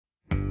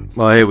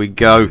Well, here we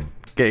go,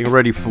 getting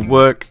ready for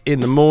work in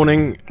the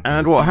morning,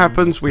 and what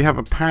happens? We have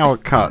a power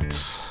cut.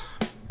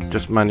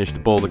 Just managed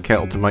to boil the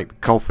kettle to make the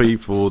coffee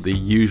for the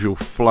usual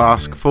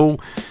flask full.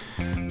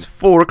 It's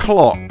 4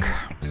 o'clock.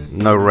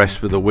 No rest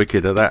for the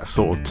wicked at that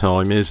sort of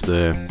time, is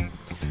there?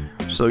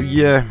 So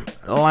yeah,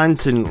 a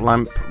lantern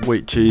lamp,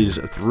 which is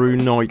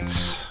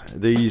Thrunite.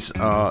 These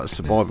are a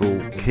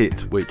survival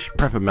kit which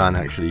Prepper Man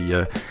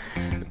actually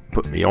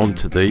put me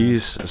onto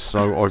these,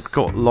 so I've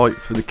got light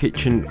for the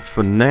kitchen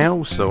for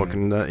now, so I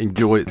can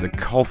enjoy the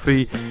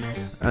coffee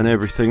and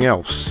everything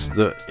else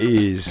that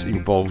is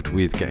involved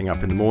with getting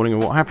up in the morning.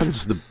 And what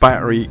happens? The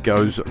battery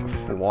goes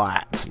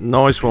flat.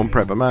 Nice one,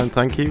 Prepper Man,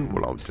 thank you.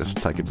 Well, I'll just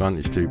take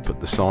advantage to put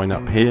the sign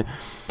up here,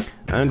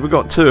 and we've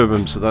got 2 of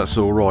them, so that's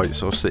all right.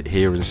 So I'll sit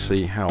here and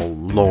see how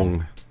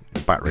long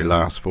the battery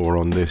lasts for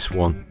on this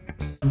one.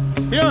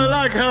 You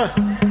like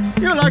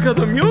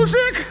the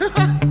music?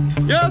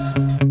 Yes?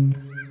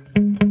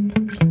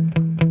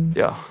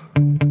 Yeah.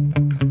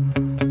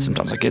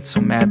 Sometimes I get so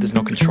mad, there's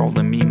no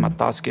controlling me. My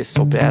thoughts get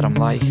so bad, I'm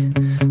like,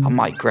 I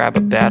might grab a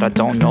bat, I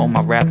don't know.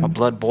 My wrath, my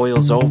blood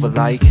boils over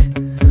like,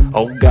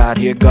 oh God,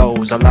 here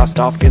goes. I lost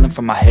all feeling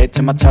from my head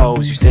to my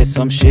toes. You said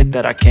some shit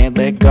that I can't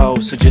let go,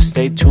 so just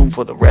stay tuned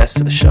for the rest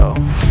of the show.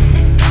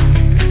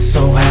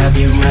 So have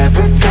you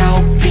ever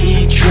felt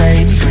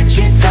betrayed?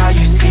 Switches how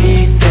you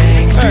see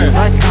things,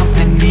 realize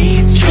something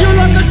needs change. You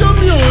like the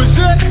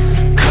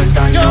music? Cause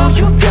I know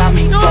you got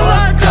me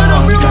fucked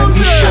up. Let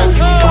me show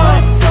you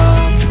what's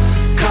up.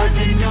 Cause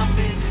enough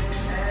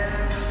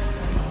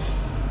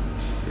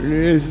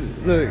is...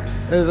 Look,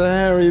 there's a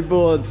Harry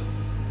board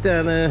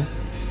down there.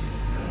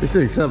 He's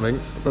doing something.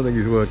 I don't think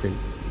he's working.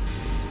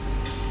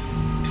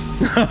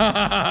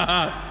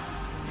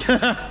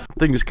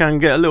 Things can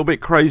get a little bit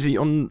crazy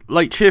on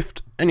late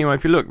shift. Anyway,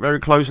 if you look very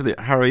closely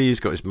at Harry, he's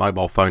got his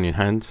mobile phone in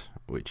hand,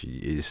 which he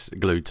is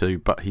glued to,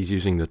 but he's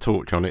using the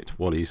torch on it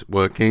while he's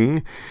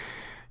working.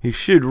 He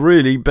should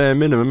really, bare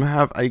minimum,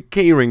 have a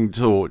keyring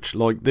torch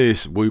like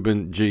this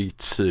Wuban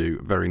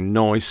G2. Very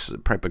nice,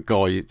 prepper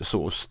guy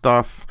sort of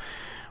stuff.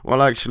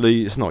 Well,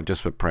 actually, it's not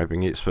just for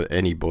prepping, it's for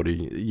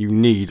anybody. You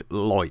need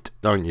light,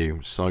 don't you?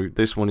 So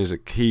this one is a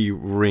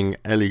keyring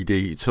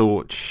LED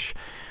torch,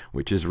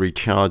 which is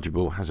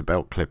rechargeable, has a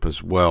belt clip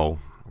as well.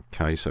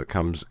 Okay, so it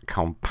comes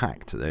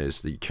compact.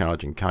 There's the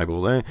charging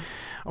cable there.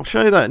 I'll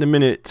show you that in a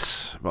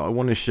minute, but I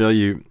want to show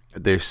you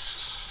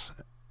this.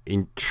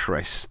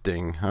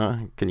 Interesting, huh?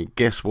 Can you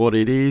guess what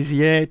it is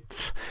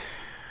yet?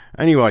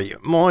 Anyway,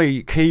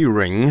 my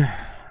keyring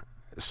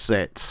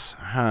set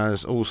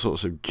has all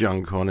sorts of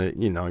junk on it,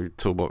 you know,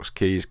 Toolbox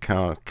keys,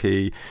 car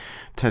key,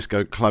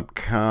 Tesco club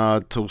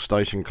card,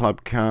 Toolstation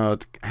club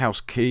card, house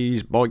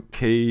keys, bike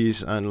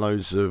keys, and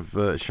loads of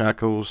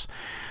shackles.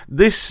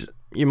 This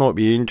you might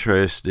be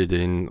interested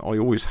in. I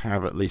always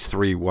have at least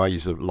 3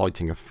 ways of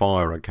lighting a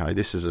fire. Okay,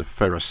 this is a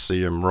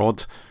ferrocerium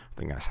rod, I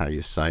think that's how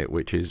you say it,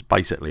 which is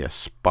basically a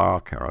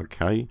sparker.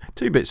 Okay,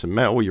 2 bits of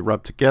metal you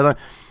rub together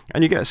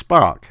and you get a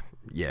spark.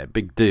 Yeah,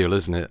 big deal,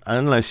 isn't it?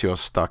 Unless you're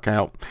stuck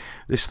out,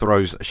 this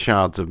throws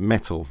shards of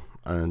metal,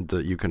 and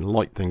you can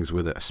light things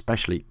with it,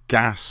 especially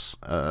gas,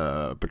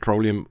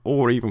 petroleum,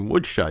 or even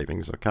wood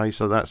shavings. Okay,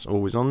 so that's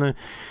always on there.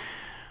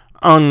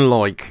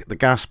 Unlike the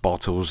gas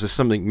bottles, there's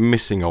something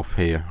missing off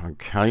here.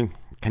 Okay,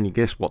 can you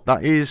guess what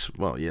that is?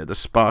 Well, yeah, the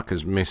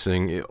sparker's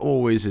missing. It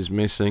always is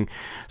missing.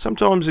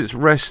 Sometimes it's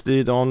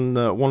rested on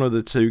one of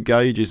the 2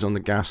 gauges on the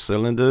gas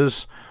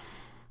cylinders,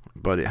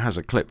 but it has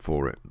a clip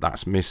for it.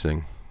 That's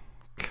missing.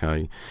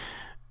 Okay,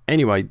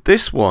 anyway,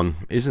 this one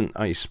isn't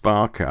a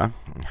sparker.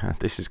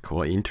 This is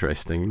quite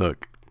interesting.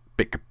 Look,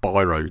 big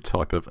biro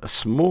type of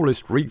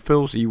smallest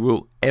refills you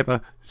will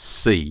ever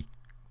see.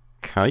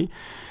 Okay,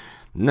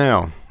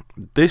 now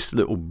this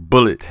little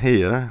bullet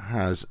here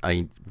has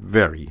a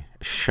very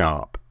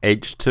sharp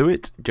edge to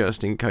it,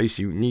 just in case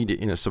you need it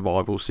in a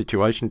survival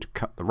situation to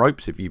cut the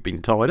ropes if you've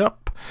been tied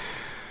up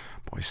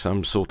by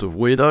some sort of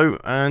weirdo,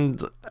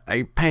 and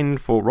a pen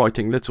for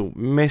writing little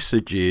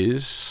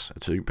messages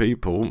to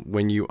people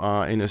when you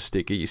are in a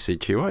sticky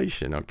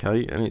situation.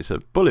 Okay, and it's a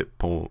bullet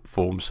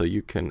form, so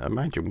you can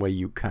imagine where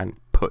you can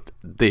put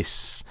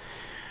this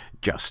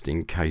just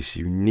in case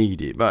you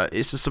need it. But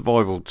it's a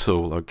survival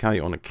tool, okay,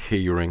 on a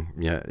keyring.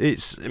 Yeah,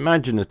 it's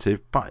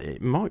imaginative, but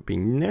it might be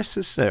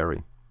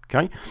necessary.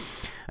 Okay,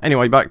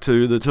 anyway, back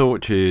to the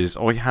torches.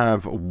 I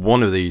have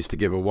 1 of these to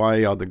give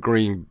away, either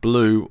green,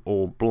 blue,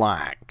 or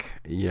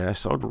black.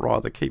 Yes, I'd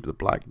rather keep the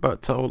black,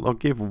 but I'll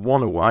give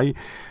 1 away.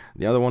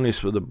 The other one is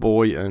for the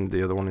boy, and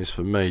the other one is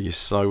for me.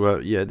 So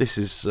yeah, this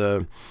is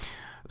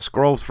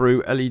scroll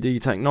through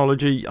LED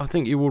technology. I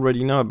think you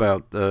already know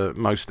about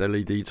most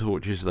LED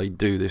torches. They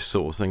do this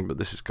sort of thing, but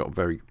this has got a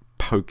very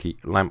pokey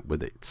lamp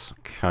with it.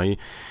 Okay,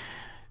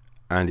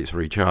 and it's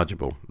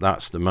rechargeable.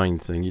 That's the main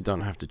thing. You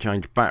don't have to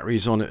change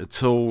batteries on it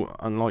at all,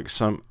 unlike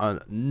some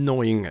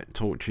annoying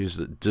torches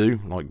that do,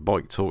 like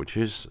bike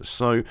torches.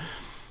 So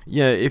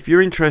yeah, if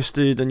you're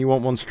interested and you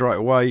want one straight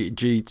away,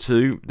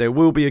 G2, there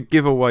will be a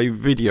giveaway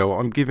video.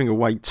 I'm giving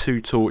away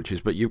 2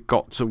 torches, but you've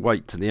got to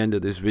wait to the end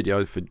of this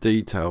video for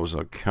details,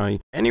 okay?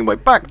 Anyway,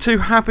 back to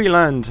Happy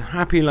Land.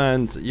 Happy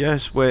Land,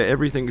 yes, where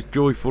everything's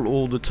joyful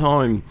all the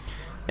time.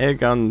 Air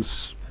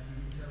guns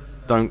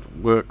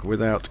don't work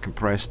without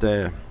compressed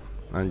air,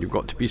 and you've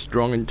got to be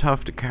strong and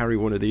tough to carry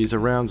one of these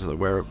around. So they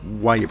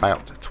weigh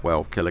about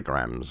 12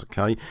 kilograms,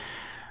 okay?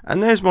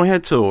 And there's my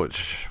head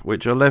torch,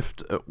 which I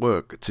left at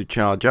work to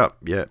charge up.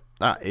 Yeah,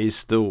 that is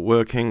still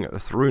working. A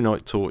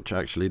Thrunite torch,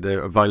 actually,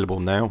 they're available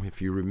now. If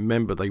you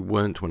remember, they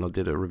weren't when I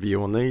did a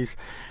review on these.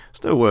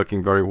 Still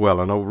working very well,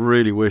 and I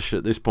really wish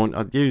at this point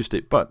I'd used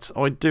it. But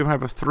I do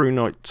have a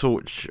Thrunite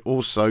torch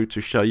also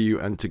to show you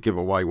and to give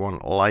away one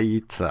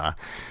later.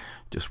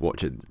 Just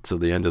watch it till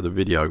the end of the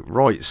video.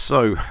 Right,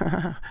 so,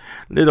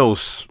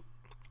 Liddles.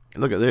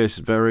 Look at this,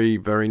 very,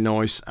 very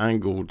nice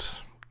angled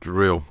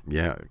drill.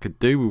 Yeah, I could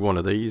do with one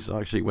of these.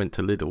 I actually went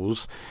to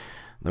Lidl's,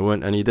 there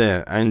weren't any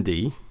there.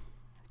 Andy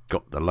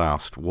got the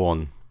last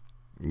one.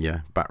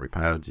 Yeah, battery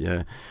powered.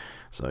 Yeah,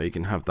 so you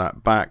can have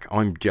that back.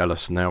 I'm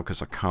jealous now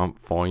because I can't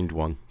find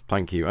one.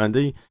 Thank you,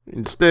 Andy.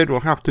 Instead we'll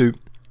have to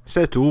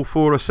settle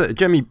for a set of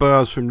Jemmy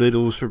bars from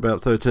Lidl's for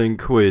about 13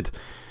 quid.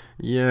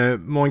 Yeah,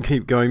 mine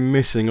keep going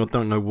missing. I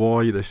don't know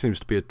why. There seems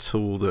to be a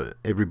tool that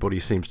everybody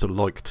seems to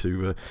like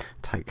to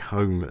take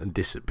home and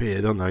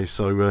disappear, don't they?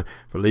 So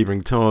for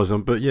leaving tyres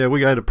on. But yeah,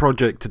 we had a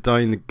project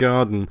today in the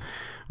garden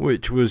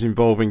which was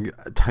involving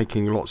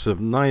taking lots of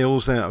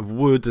nails out of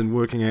wood and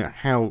working out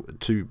how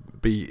to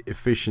be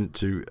efficient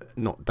to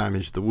not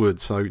damage the wood.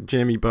 So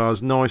Jemmy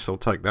bars, nice. I'll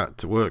take that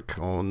to work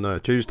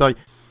on Tuesday.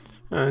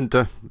 And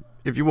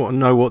if you want to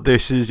know what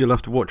this is, you'll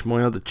have to watch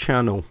my other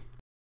channel.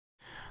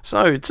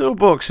 So,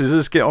 toolboxes,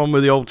 let's get on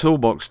with the old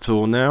toolbox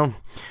tool now.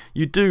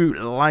 You do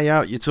lay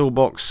out your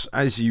toolbox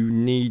as you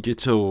need your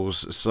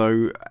tools.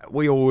 So,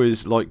 we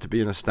always like to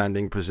be in a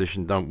standing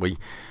position, don't we?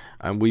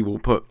 And we will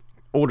put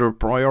order of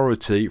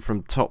priority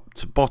from top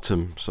to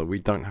bottom, so we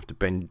don't have to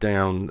bend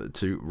down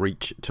to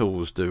reach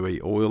tools, do we?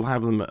 Or we'll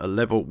have them at a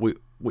level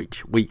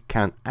which we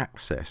can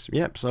access.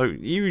 Yep, so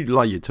you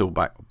lay your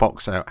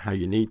toolbox out how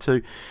you need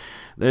to.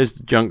 There's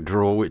the junk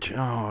drawer, which,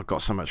 oh, I've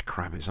got so much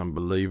crap, it's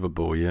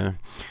unbelievable, yeah.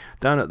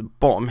 Down at the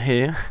bottom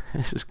here,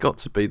 this has got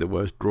to be the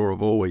worst drawer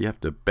of all, where you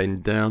have to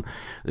bend down.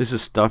 This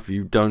is stuff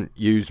you don't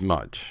use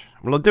much.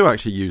 Well, I do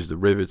actually use the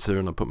riveter,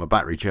 and I put my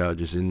battery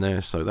chargers in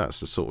there, so that's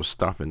the sort of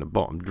stuff in the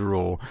bottom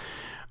drawer.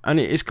 And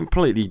it is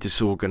completely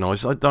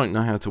disorganised. I don't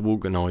know how to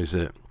organise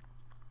it.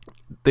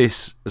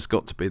 This has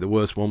got to be the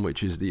worst one,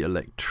 which is the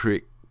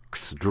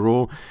electrics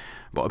drawer.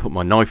 But I put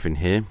my knife in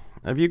here.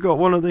 Have you got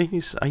one of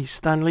these? A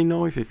Stanley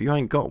knife? If you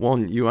ain't got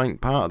one, you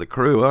ain't part of the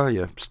crew, are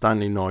you?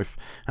 Stanley knife,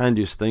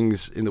 handiest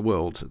things in the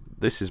world.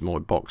 This is my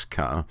box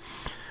cutter.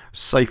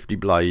 Safety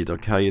blade,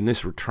 okay, and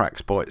this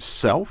retracts by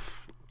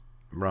itself,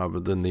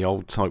 rather than the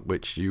old type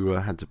which you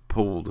had to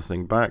pull the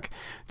thing back.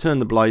 Turn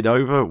the blade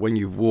over when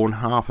you've worn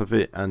half of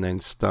it and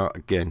then start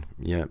again.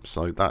 Yep,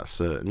 so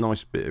that's a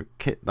nice bit of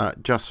kit,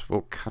 that, just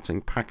for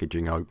cutting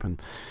packaging open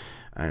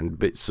and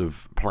bits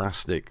of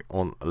plastic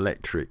on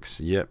electrics.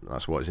 Yep,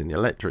 that's what is in the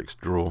electrics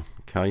drawer.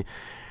 Okay,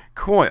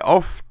 quite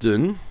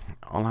often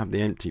I'll have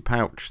the empty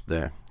pouch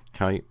there,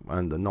 okay,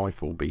 and the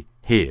knife will be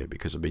here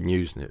because I've been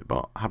using it,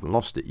 but I haven't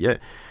lost it yet.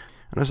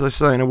 And as they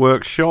say in a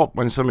workshop,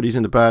 when somebody's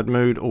in a bad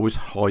mood, always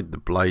hide the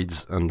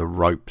blades and the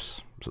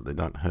ropes so they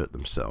don't hurt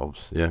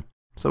themselves. Yeah.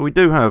 So we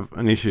do have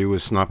an issue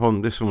with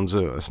snap-on. This one's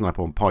a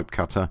snap-on pipe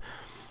cutter.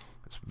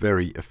 It's a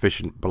very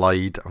efficient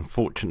blade.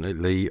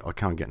 Unfortunately, I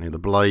can't get near the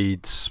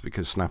blades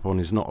because snap-on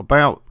is not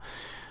about.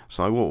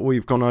 So what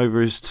we've gone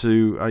over is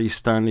to a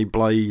Stanley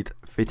blade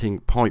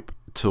fitting pipe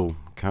tool.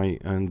 Okay,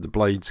 and the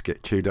blades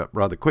get chewed up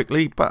rather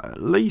quickly, but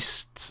at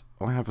least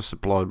I have a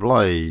supply of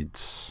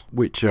blades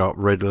which are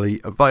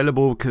readily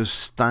available because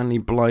Stanley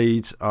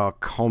blades are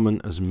common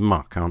as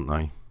muck, aren't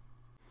they?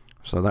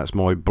 So that's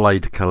my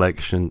blade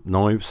collection.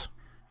 Knives.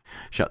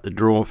 Shut the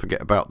drawer,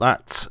 forget about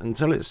that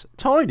until it's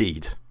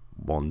tidied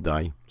one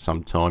day,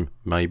 sometime,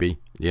 maybe.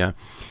 Yeah.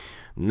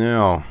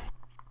 Now,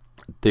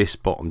 this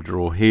bottom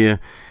drawer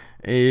here,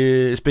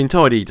 it's been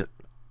tidied.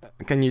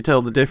 Can you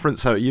tell the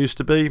difference how it used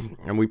to be?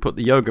 And we put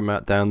the yoga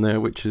mat down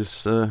there, which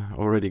has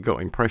already got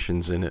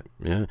impressions in it.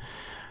 Yeah,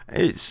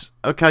 it's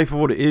okay for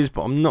what it is,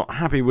 but I'm not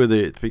happy with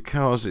it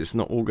because it's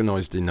not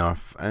organised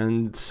enough.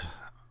 And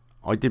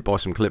I did buy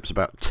some clips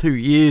about 2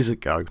 years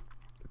ago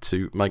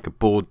to make a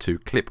board to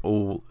clip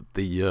all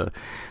the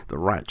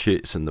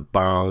ratchets and the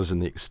bars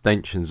and the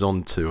extensions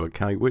onto.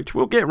 Okay, which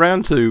we'll get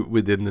round to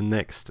within the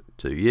next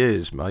 2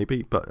 years,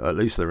 maybe. But at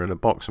least they're in a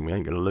box, and we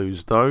ain't going to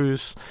lose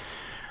those.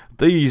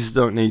 These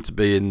don't need to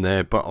be in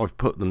there, but I've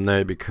put them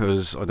there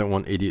because I don't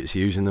want idiots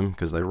using them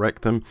because they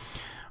wreck them.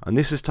 And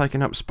this has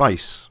taken up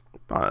space,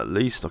 but at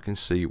least I can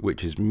see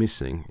which is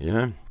missing.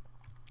 Yeah.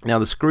 Now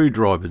the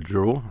screwdriver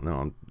drawer. Now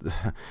I'm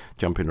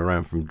jumping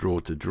around from drawer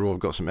to drawer.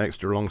 I've got some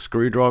extra long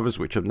screwdrivers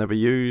which I've never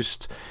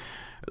used.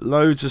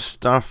 Loads of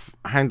stuff,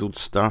 handled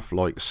stuff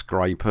like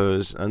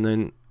scrapers, and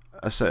then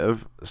a set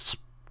of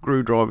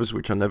screwdrivers,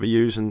 which I never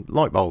use, and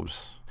light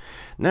bulbs.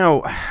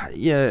 Now,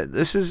 yeah,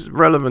 this is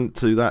relevant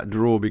to that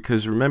drawer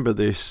because remember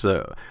this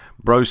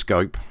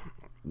broscope,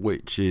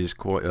 which is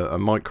quite a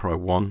micro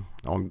one.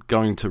 I'm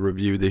going to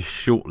review this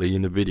shortly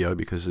in the video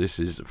because this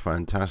is a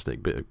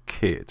fantastic bit of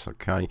kit.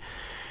 Okay,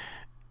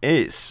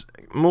 it's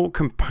more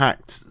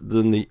compact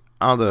than the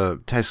other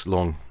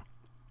Teslon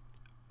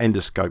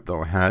endoscope that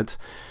I had,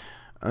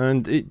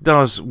 and it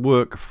does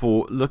work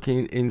for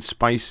looking in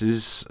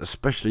spaces,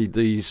 especially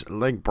these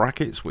leg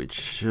brackets,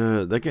 which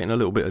they're getting a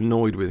little bit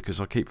annoyed with because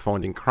I keep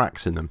finding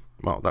cracks in them.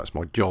 Well, that's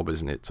my job,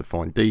 isn't it, to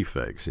find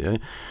defects, yeah?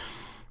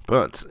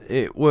 But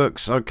it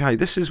works okay.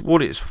 This is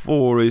what it's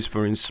for, is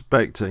for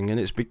inspecting, and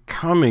it's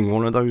becoming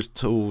one of those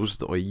tools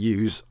that I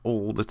use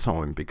all the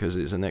time because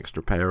it's an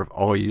extra pair of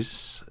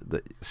eyes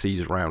that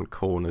sees around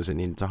corners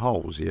and into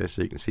holes, yeah?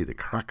 So you can see the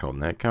crack on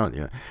there, can't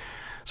you?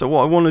 So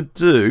what I want to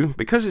do,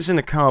 because it's in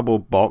a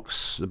cardboard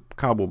box, the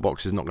cardboard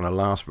box is not going to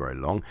last very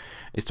long,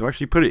 is to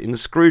actually put it in the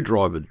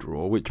screwdriver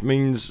drawer, which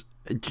means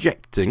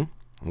ejecting,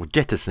 or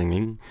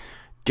jettisoning,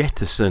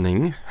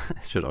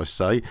 should I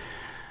say,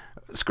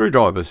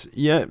 screwdrivers.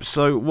 Yeah,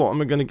 so what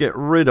am I going to get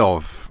rid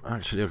of?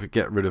 Actually, I could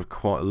get rid of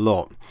quite a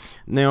lot.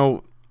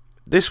 Now,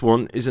 this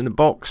one is in a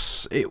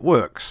box. It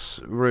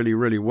works really,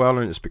 really well,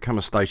 and it's become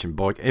a station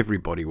bike.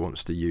 Everybody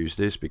wants to use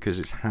this because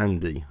it's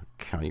handy.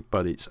 Okay,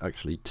 but it's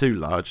actually too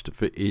large to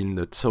fit in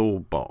the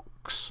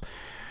toolbox.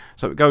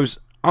 So it goes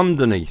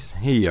underneath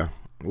here,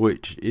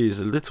 which is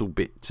a little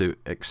bit too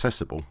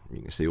accessible.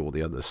 You can see all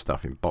the other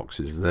stuff in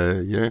boxes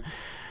there, yeah.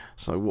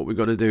 So what we've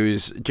got to do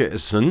is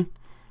jettison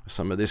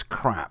some of this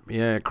crap,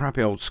 yeah,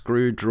 crappy old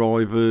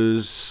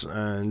screwdrivers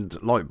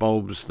and light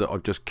bulbs that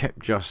I've just kept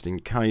just in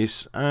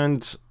case,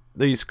 and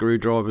these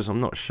screwdrivers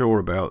I'm not sure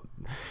about.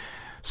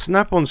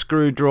 Snap-on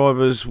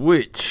screwdrivers,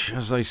 which,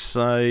 as they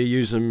say,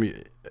 use them,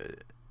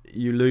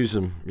 you lose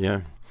them,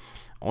 yeah.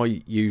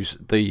 I use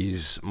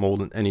these more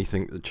than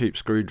anything, the cheap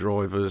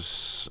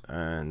screwdrivers,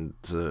 and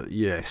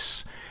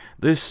yes,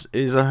 this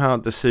is a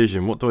hard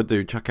decision. What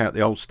do? Chuck out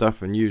the old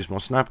stuff and use my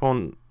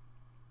snap-on,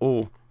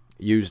 or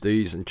use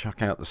these and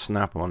chuck out the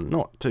snap-on?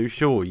 Not too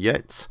sure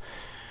yet,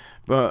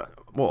 but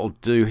what I'll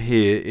do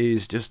here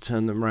is just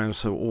turn them around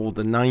so all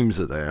the names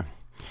are there.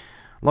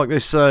 Like they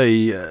say,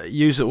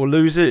 use it or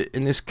lose it.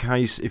 In this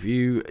case, if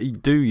you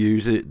do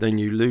use it, then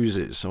you lose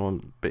it, so I'm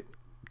a bit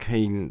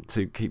keen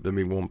to keep them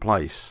in one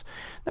place.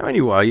 Now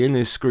anyway, in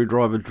this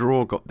screwdriver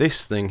drawer, got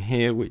this thing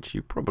here, which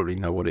you probably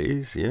know what it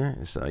is, yeah?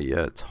 It's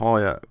a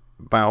tyre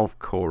valve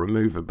core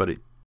remover, but it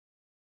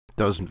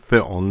doesn't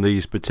fit on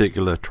these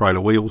particular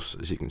trailer wheels.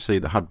 As you can see,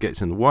 the hub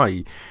gets in the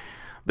way.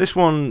 This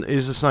one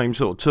is the same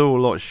sort of tool, a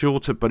lot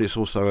shorter, but it's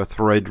also a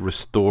thread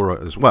restorer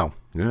as well,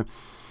 yeah?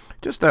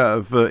 Just out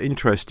of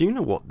interest, do you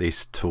know what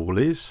this tool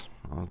is?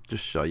 I'll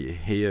just show you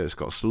here. It's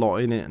got a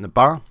slot in it and a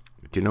bar.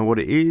 Do you know what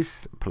it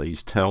is?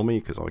 Please tell me,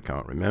 because I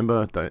can't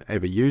remember. Don't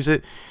ever use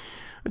it.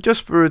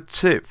 Just for a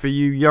tip for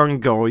you young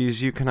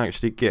guys, you can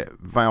actually get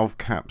valve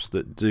caps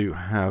that do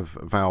have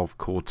valve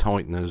core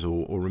tighteners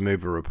or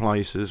remover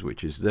replacers,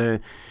 which is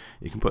there.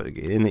 You can put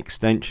an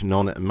extension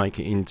on it and make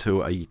it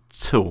into a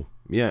tool.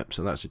 Yeah,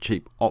 so that's a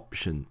cheap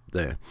option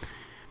there.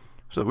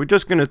 So we're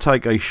just going to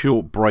take a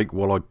short break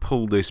while I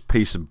pull this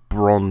piece of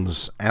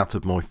bronze out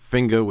of my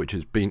finger, which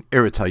has been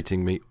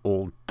irritating me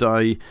all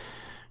day.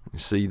 You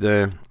see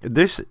there,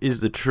 this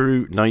is the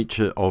true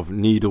nature of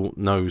needle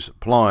nose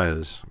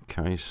pliers.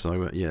 Okay,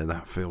 so yeah,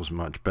 that feels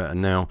much better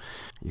now.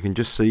 You can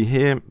just see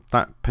here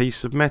that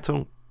piece of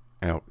metal.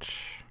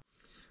 Ouch.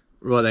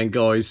 Right then,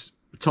 guys,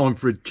 time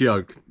for a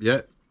joke.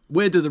 Yeah,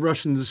 where do the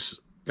Russians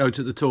go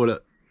to the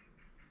toilet?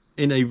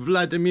 In a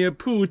Vladimir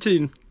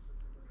Putin.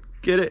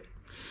 Get it?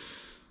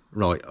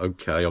 Right,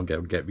 okay, I'll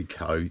get me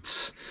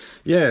coats.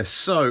 Yeah,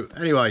 so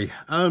anyway,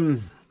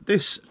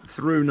 this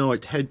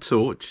Thrunite head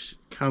torch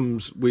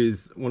comes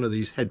with one of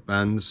these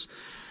headbands.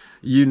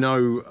 You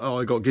know,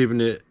 I got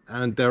given it,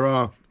 and there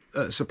are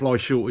supply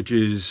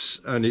shortages,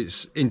 and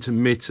it's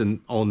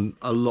intermittent on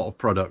a lot of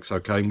products.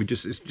 Okay, and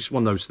it's just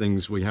one of those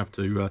things we have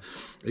to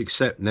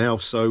accept now.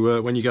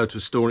 So when you go to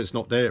a store and it's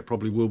not there, it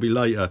probably will be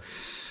later.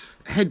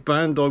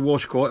 Headband I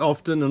wash quite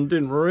often and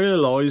didn't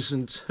realise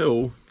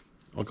until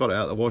I got it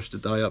out of the wash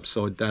today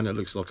upside down. It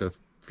looks like a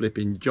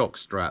flipping jock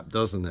strap,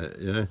 doesn't it?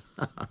 Yeah.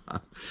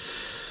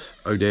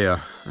 Oh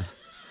dear.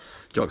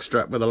 Jock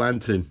strap with a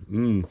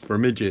lantern. For a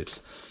midget.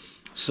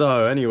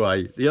 So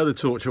anyway, the other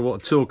torch I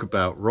want to talk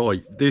about,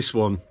 right, this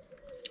one,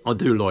 I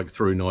do like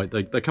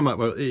Thrunite. They come up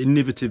with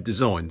innovative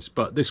designs,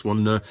 but this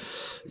one,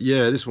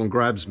 yeah, this one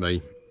grabs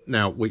me.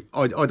 Now,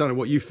 I don't know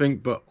what you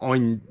think, but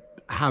I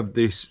have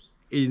this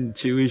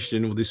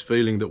intuition or this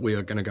feeling that we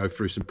are going to go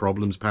through some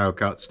problems, power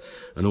cuts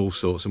and all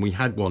sorts, and we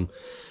had one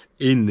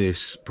in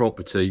this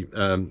property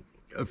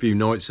a few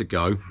nights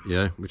ago,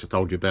 yeah, which I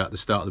told you about at the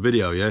start of the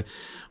video, yeah,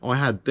 I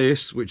had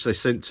this, which they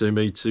sent to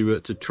me to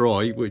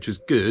try, which was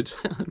good.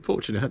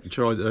 Unfortunately, I had to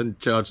try and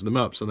charge them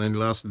up, so they only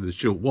lasted a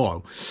short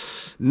while.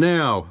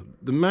 Now,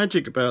 the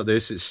magic about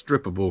this, it's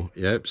strippable,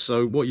 yeah,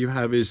 so what you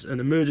have is an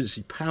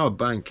emergency power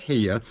bank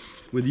here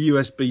with a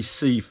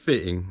USB-C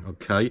fitting,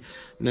 okay.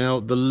 Now,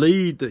 the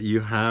lead that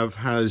you have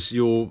has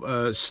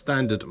your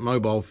standard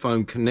mobile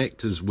phone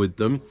connectors with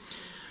them,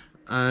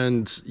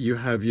 and you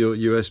have your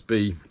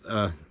USB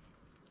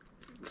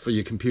for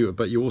your computer,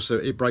 but you also,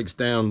 it breaks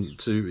down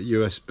to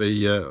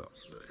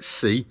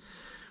USB-C,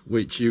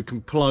 which you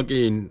can plug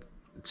in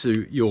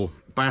to your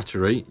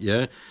battery,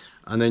 yeah,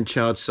 and then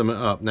charge something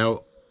up.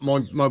 Now,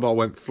 my mobile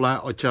went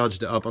flat, I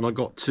charged it up, and I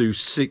got to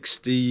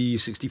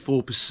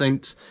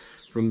 64%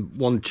 from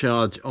one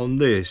charge on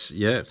this,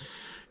 yeah.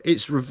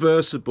 It's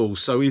reversible,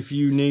 so if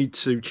you need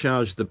to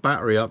charge the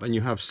battery up and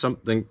you have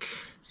something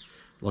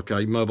like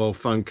a mobile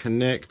phone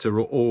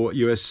connector or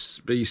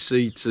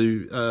USB-C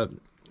to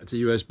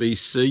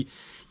USB-C,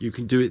 you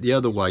can do it the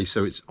other way,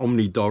 so it's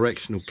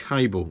omnidirectional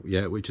cable,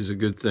 yeah, which is a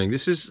good thing.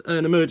 This is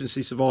an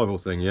emergency survival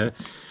thing, yeah.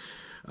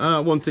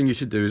 One thing you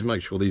should do is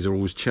make sure these are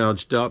always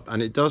charged up,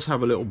 and it does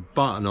have a little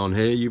button on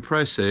here. You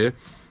press here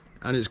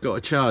and it's got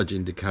a charge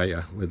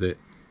indicator with it,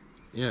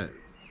 yeah,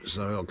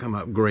 so it'll come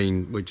up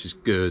green, which is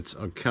good,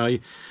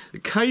 okay. The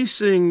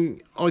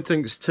casing, I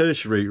think, is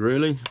tertiary,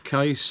 really,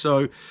 okay,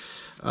 so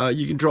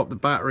you can drop the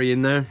battery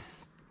in there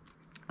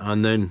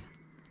and then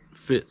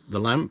fit the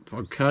lamp,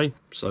 okay.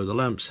 So the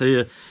lamp's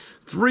here,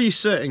 3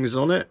 settings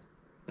on it,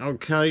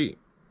 okay,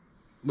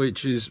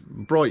 which is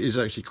bright, is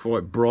actually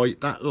quite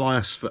bright. That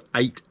lasts for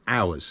 8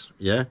 hours,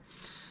 yeah.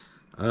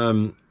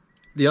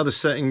 The other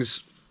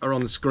settings are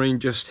on the screen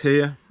just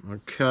here,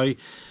 okay.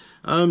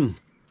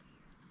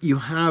 You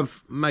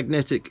have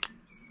magnetic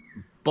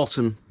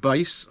bottom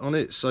base on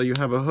it, so you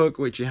have a hook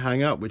which you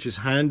hang up, which is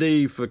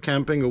handy for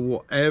camping or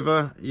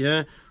whatever,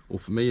 yeah, or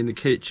for me in the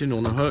kitchen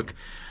on a hook.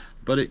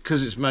 But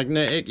because it's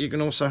magnetic, you can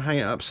also hang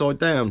it upside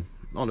down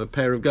on a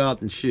pair of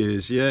garden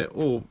shears, yeah,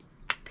 or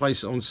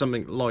place it on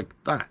something like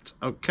that,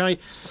 okay.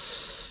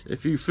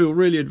 If you feel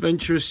really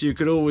adventurous, you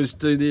could always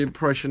do the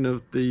impression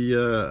of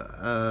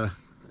the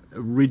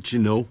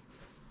original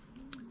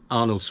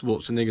Arnold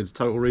Schwarzenegger's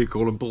Total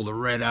Recall and pull the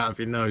red out of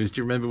your nose.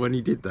 Do you remember when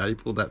he did that? He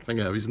pulled that thing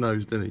out of his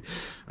nose, didn't he?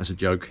 That's a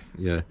joke,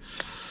 yeah.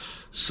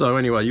 So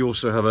anyway, you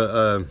also have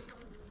a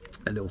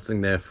little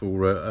thing there for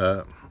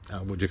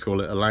what do you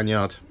call it, a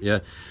lanyard, yeah.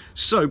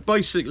 So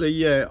basically,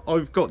 yeah,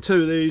 I've got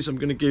 2 of these. I'm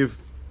going to give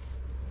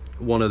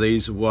one of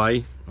these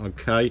away,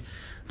 okay,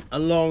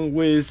 along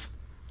with,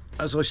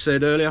 as I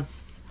said earlier,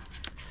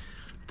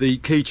 the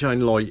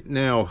keychain light.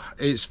 Now,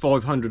 it's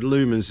 500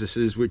 lumens, this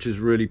is, which is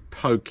really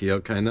pokey,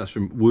 okay, and that's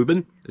from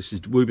Wuban. This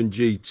is Wuban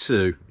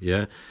G2,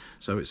 yeah,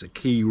 so it's a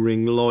key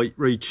ring light,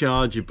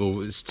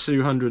 rechargeable. It's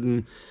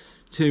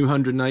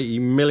 280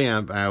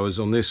 milliamp hours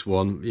on this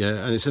one,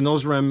 yeah, and it's an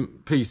Osram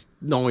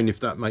P9, if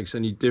that makes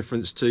any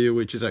difference to you,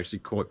 which is actually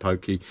quite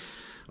pokey.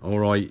 All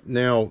right,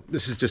 now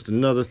this is just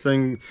another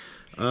thing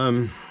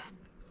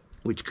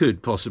which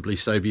could possibly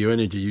save you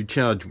energy. You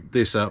charge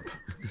this up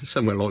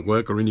somewhere like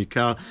work or in your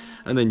car,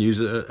 and then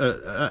use it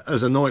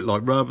as a night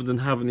light rather than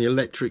having the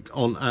electric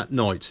on at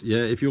night, yeah.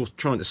 If you're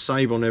trying to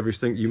save on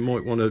everything, you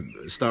might want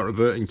to start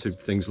reverting to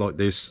things like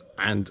this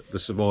and the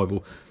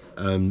survival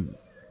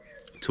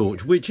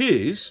torch, which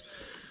is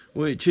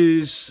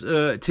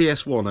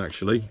TS1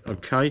 actually,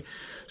 okay.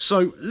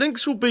 So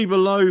links will be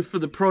below for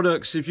the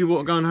products if you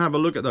want to go and have a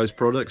look at those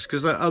products,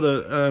 because that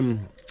other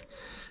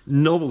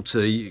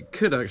novelty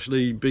could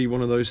actually be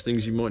one of those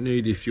things you might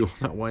need if you're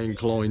that way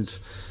inclined,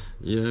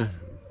 yeah.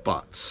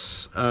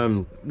 But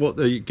what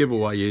the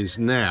giveaway is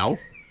now,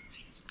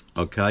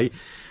 okay,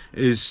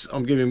 is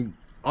I'm giving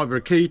either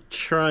a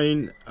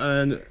keychain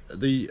and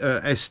the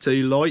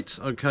ST light,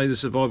 okay, the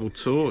survival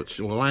torch,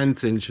 or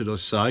lantern should I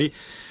say.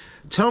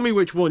 Tell me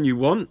which one you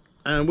want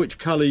and which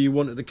colour you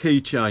want at the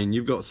keychain.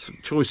 You've got a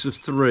choice of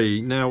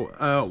 3.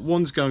 Now,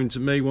 one's going to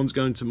me, one's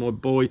going to my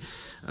boy,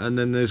 and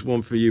then there's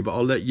one for you, but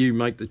I'll let you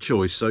make the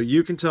choice. So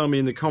you can tell me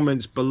in the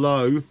comments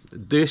below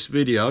this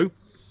video,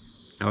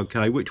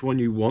 okay, which one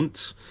you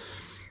want,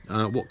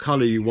 what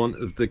colour you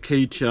want of the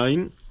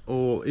keychain,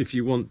 or if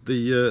you want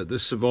the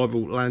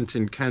survival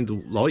lantern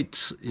candle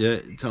lights, yeah,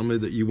 tell me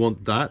that you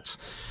want that.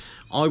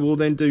 I will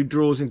then do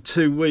draws in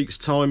 2 weeks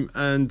time,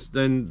 and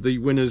then the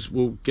winners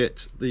will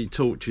get the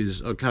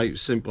torches, okay,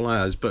 simple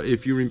as. But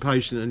if you're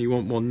impatient and you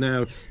want one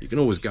now, you can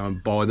always go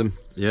and buy them,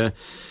 yeah.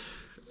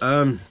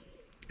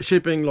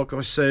 Shipping, like I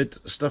said,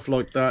 stuff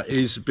like that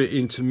is a bit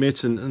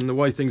intermittent, and the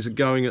way things are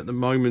going at the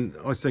moment,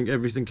 I think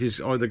everything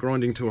is either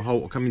grinding to a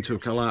halt or coming to a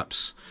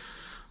collapse,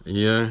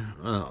 yeah.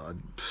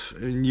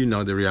 And you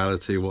know the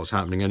reality of what's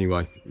happening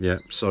anyway, yeah.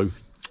 So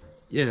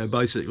yeah,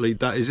 basically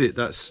that is it.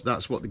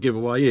 That's what the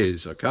giveaway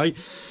is, okay.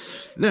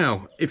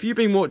 Now, if you've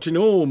been watching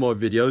all my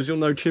videos, you'll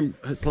know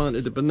Chimp had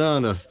planted a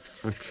banana,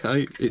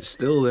 okay. It's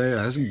still there,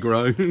 it hasn't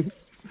grown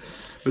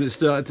but it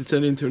started to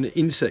turn into an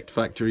insect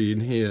factory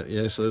in here,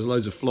 yeah. So there's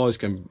loads of flies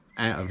coming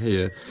out of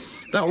here.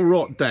 that'll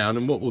rot down,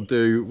 and what we'll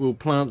do, we'll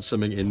plant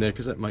something in there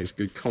because that makes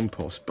good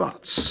compost.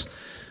 But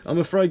I'm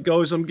afraid,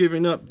 guys, I'm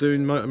giving up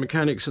doing motor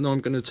mechanics, and I'm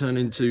going to turn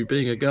into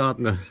being a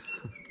gardener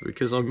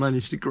because I've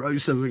managed to grow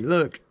something.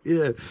 Look,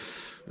 yeah,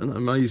 isn't that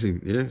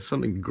amazing? Yeah,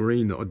 something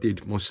green that I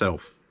did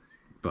myself.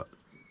 But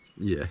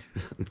yeah,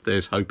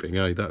 there's hoping,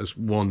 eh? That was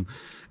 1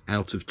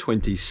 out of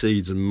 20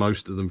 seeds, and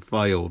most of them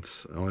failed.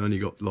 I only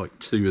got like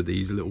 2 of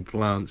these little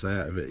plants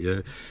out of it,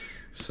 yeah.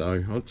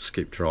 So I'll just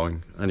keep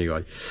trying.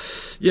 Anyway,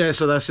 yeah,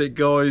 so that's it,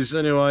 guys.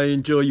 Anyway,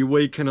 enjoy your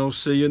week, and I'll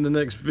see you in the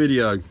next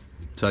video.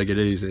 Take it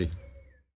easy.